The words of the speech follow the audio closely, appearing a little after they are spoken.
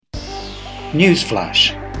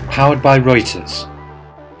Newsflash, powered by Reuters.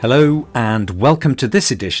 Hello and welcome to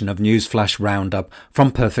this edition of Newsflash Roundup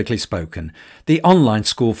from Perfectly Spoken, the online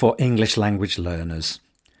school for English language learners.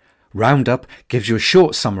 Roundup gives you a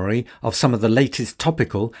short summary of some of the latest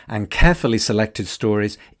topical and carefully selected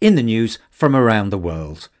stories in the news from around the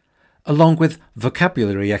world, along with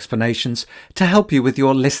vocabulary explanations to help you with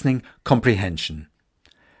your listening comprehension.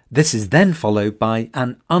 This is then followed by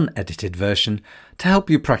an unedited version to help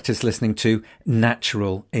you practice listening to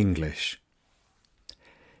natural English.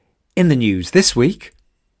 In the news this week,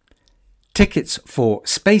 tickets for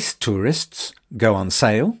space tourists go on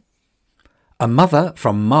sale. A mother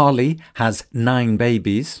from Mali has 9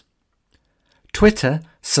 babies. Twitter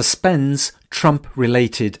suspends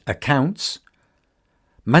Trump-related accounts.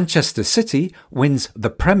 Manchester City wins the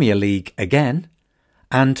Premier League again.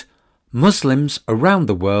 And Muslims around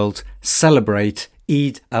the world celebrate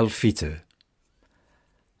Eid al-Fitr.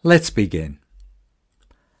 Let's begin.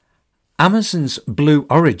 Amazon's Blue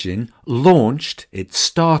Origin launched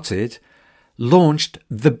the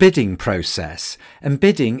bidding process. And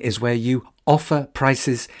bidding is where you offer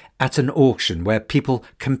prices at an auction where people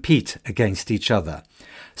compete against each other.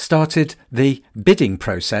 Started the bidding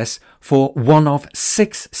process for one of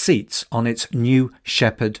 6 seats on its New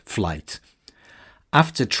Shepard flight.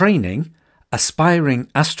 After training, aspiring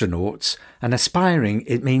astronauts, and aspiring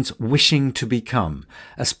it means wishing to become,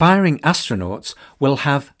 aspiring astronauts will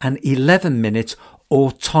have an 11-minute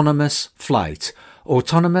autonomous flight.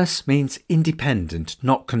 Autonomous means independent,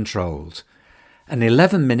 not controlled. An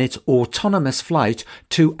 11-minute autonomous flight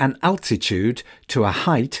to an altitude, to a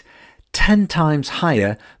height, 10 times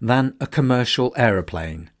higher than a commercial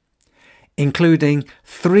aeroplane, including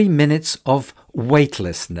 3 minutes of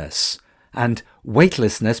weightlessness. And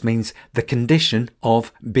weightlessness means the condition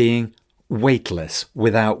of being weightless,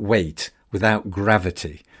 without weight, without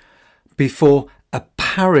gravity, before a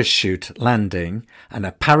parachute landing. And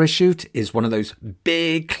a parachute is one of those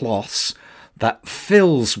big cloths that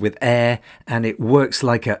fills with air and it works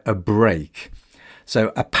like a brake.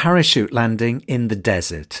 So a parachute landing in the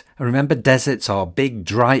desert. And remember, deserts are big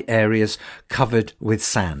dry areas covered with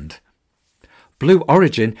sand. Blue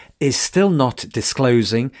Origin is still not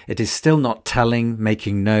disclosing, it is still not telling,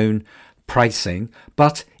 making known pricing,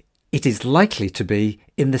 but it is likely to be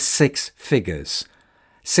in the 6 figures.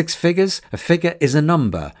 6 figures, a figure is a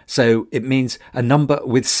number, so it means a number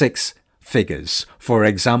with 6 figures. For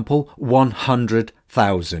example,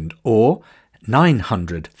 100,000 or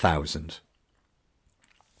 900,000.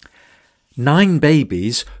 9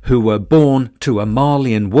 babies who were born to a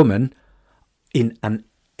Malian woman in an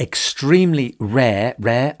extremely rare,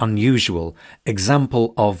 unusual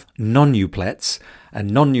example of non-nuplets. And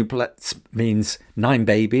non-nuplets means 9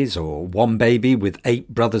 babies or 1 baby with 8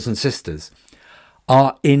 brothers and sisters,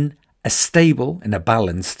 are in a stable, in a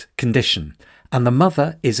balanced condition. And the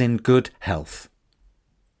mother is in good health.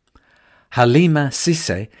 Halima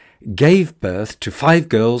Cissé gave birth to 5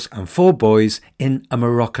 girls and 4 boys in a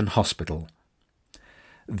Moroccan hospital.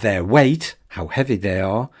 Their weight, how heavy they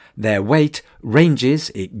are, their weight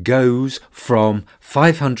ranges, it goes from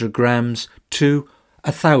 500 grams to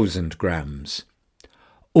 1,000 grams.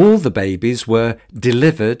 All the babies were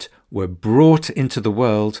brought into the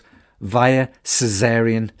world via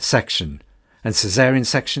caesarean section. And caesarean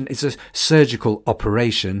section is a surgical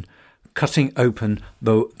operation cutting open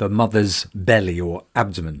the mother's belly or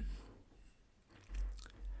abdomen.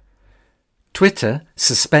 Twitter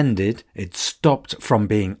suspended, it stopped from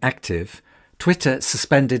being active. Twitter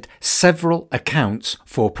suspended several accounts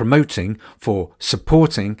for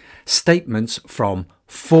supporting statements from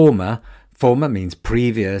former means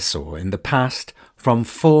previous or in the past, from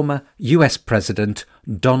former US President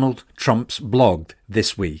Donald Trump's blog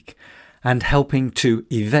this week, and helping to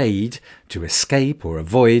evade, to escape or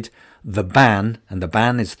avoid the ban, and the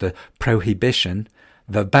ban is the prohibition,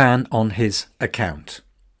 the ban on his account.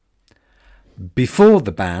 Before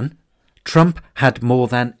the ban, Trump had more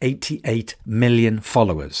than 88 million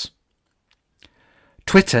followers.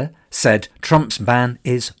 Twitter said Trump's ban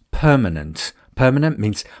is permanent. Permanent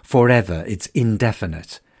means forever, it's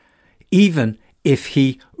indefinite. Even if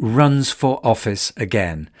he runs for office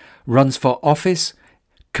again. Runs for office,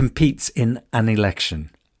 competes in an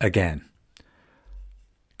election again.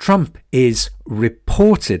 Trump is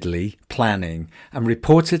reportedly planning, and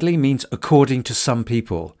reportedly means according to some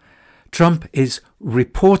people. Trump is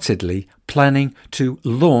reportedly planning to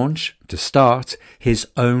start his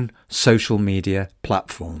own social media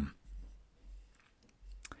platform.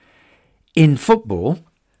 In football,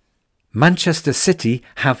 Manchester City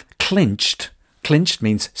have clinched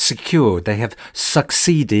means secured, they have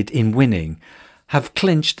succeeded in winning, have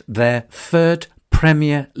clinched their third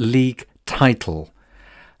Premier League title.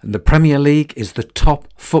 And the Premier League is the top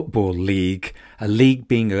football league, a league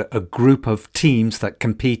being a group of teams that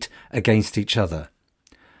compete against each other.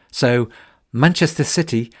 So Manchester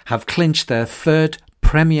City have clinched their third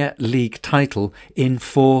Premier League title in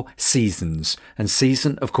 4 seasons. And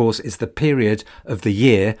season, of course, is the period of the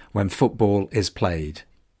year when football is played.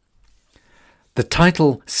 The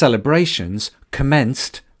title celebrations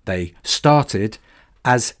they started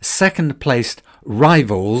as second-placed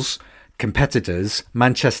rivals, competitors,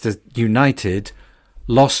 Manchester United,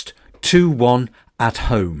 lost 2-1 at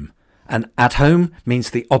home. And at home means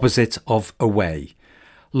the opposite of away.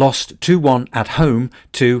 Lost 2-1 at home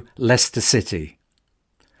to Leicester City.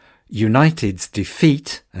 United's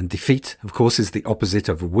defeat, and defeat, of course, is the opposite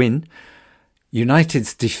of a win.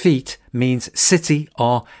 United's defeat means City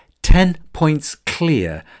are 10 points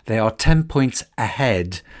clear. They are 10 points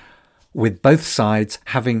ahead, with both sides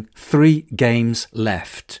having 3 games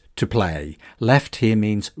left to play. Left here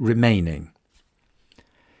means remaining.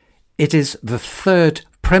 It is the third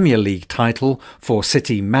Premier League title for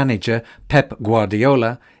City manager Pep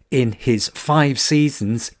Guardiola in his 5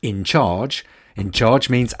 seasons in charge. In charge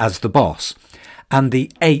means as the boss. And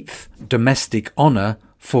the 8th domestic honour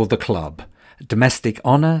for the club. Domestic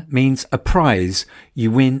honour means a prize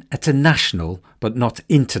you win at a national but not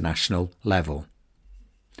international level.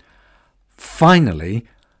 Finally,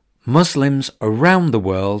 Muslims around the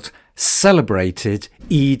world celebrated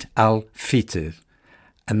Eid al-Fitr,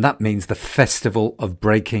 and that means the festival of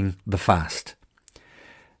breaking the fast.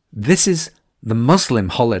 This is the Muslim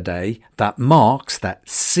holiday that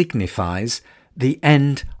signifies the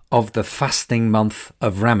end of the fasting month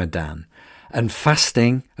of Ramadan. And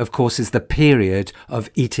fasting, of course, is the period of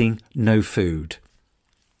eating no food.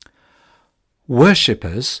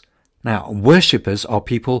 Worshippers are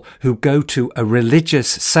people who go to a religious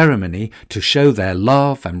ceremony to show their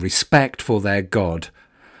love and respect for their God.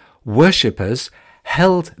 Worshippers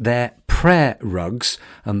held their prayer rugs,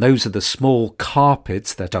 and those are the small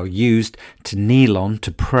carpets that are used to kneel on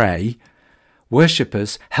to pray.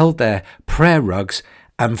 Worshippers held their prayer rugs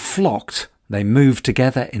and flocked. They moved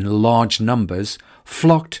together in large numbers,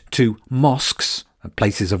 flocked to mosques,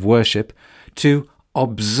 places of worship, to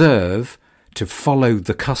observe, to follow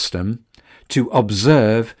the custom, to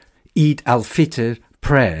observe Eid al-Fitr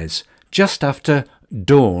prayers just after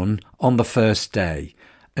dawn on the first day.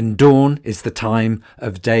 And dawn is the time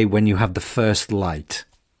of day when you have the first light.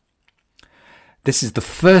 This is the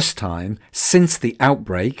first time since the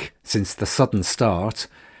sudden start,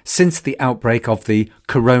 since the outbreak of the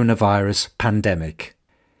coronavirus pandemic.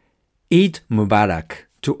 Eid Mubarak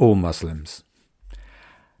to all Muslims.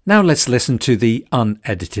 Now let's listen to the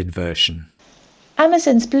unedited version.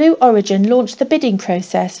 Amazon's Blue Origin launched the bidding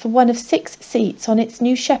process for one of 6 seats on its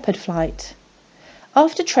new Shepherd flight.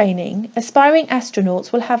 After training, aspiring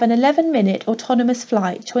astronauts will have an 11-minute autonomous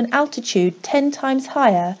flight to an altitude 10 times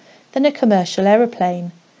higher than a commercial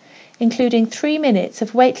aeroplane, including 3 minutes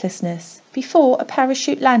of weightlessness before a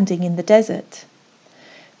parachute landing in the desert.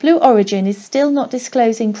 Blue Origin is still not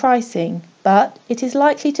disclosing pricing, but it is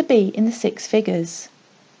likely to be in the 6 figures.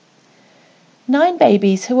 9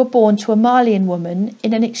 babies who were born to a Malian woman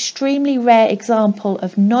in an extremely rare example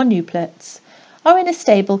of nonuplets are in a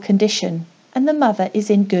stable condition, and the mother is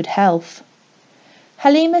in good health.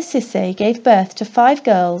 Halima Sissé gave birth to 5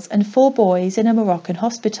 girls and 4 boys in a Moroccan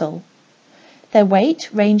hospital. Their weight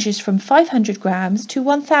ranges from 500 grams to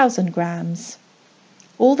 1,000 grams.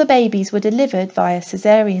 All the babies were delivered via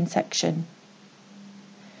caesarean section.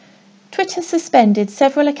 Twitter suspended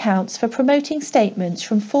several accounts for promoting statements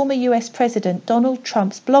from former US President Donald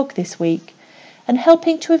Trump's blog this week and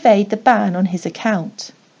helping to evade the ban on his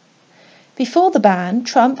account. Before the ban,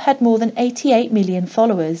 Trump had more than 88 million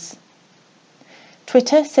followers.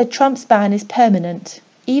 Twitter said Trump's ban is permanent,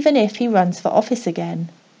 even if he runs for office again.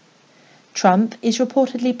 Trump is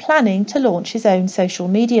reportedly planning to launch his own social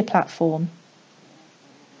media platform.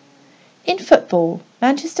 In football,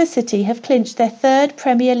 Manchester City have clinched their 3rd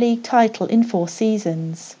Premier League title in 4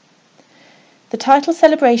 seasons. The title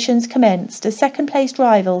celebrations commenced as second-placed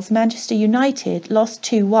rivals Manchester United lost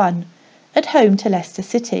 2-1 at home to Leicester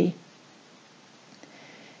City.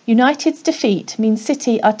 United's defeat means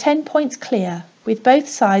City are 10 points clear, with both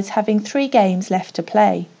sides having 3 games left to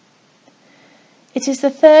play. It is the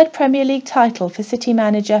 3rd Premier League title for City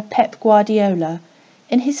manager Pep Guardiola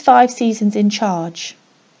in his 5 seasons in charge,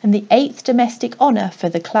 and the 8th domestic honour for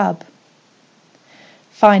the club.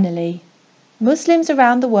 Finally, Muslims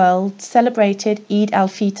around the world celebrated Eid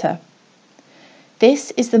al-Fitr.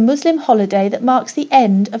 This is the Muslim holiday that marks the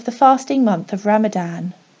end of the fasting month of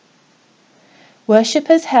Ramadan.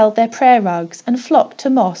 Worshippers held their prayer rugs and flocked to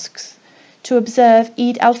mosques to observe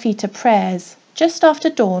Eid al-Fitr prayers just after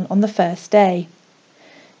dawn on the first day,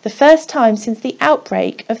 the first time since the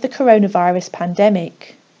outbreak of the coronavirus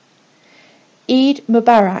pandemic. Eid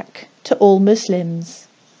Mubarak to all Muslims.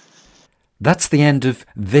 That's the end of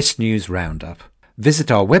this news roundup.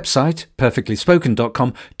 Visit our website,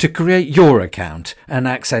 perfectlyspoken.com, to create your account and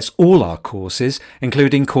access all our courses,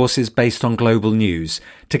 including courses based on global news,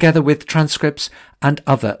 together with transcripts and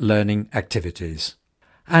other learning activities.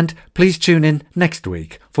 And please tune in next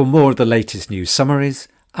week for more of the latest news summaries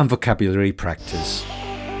and vocabulary practice.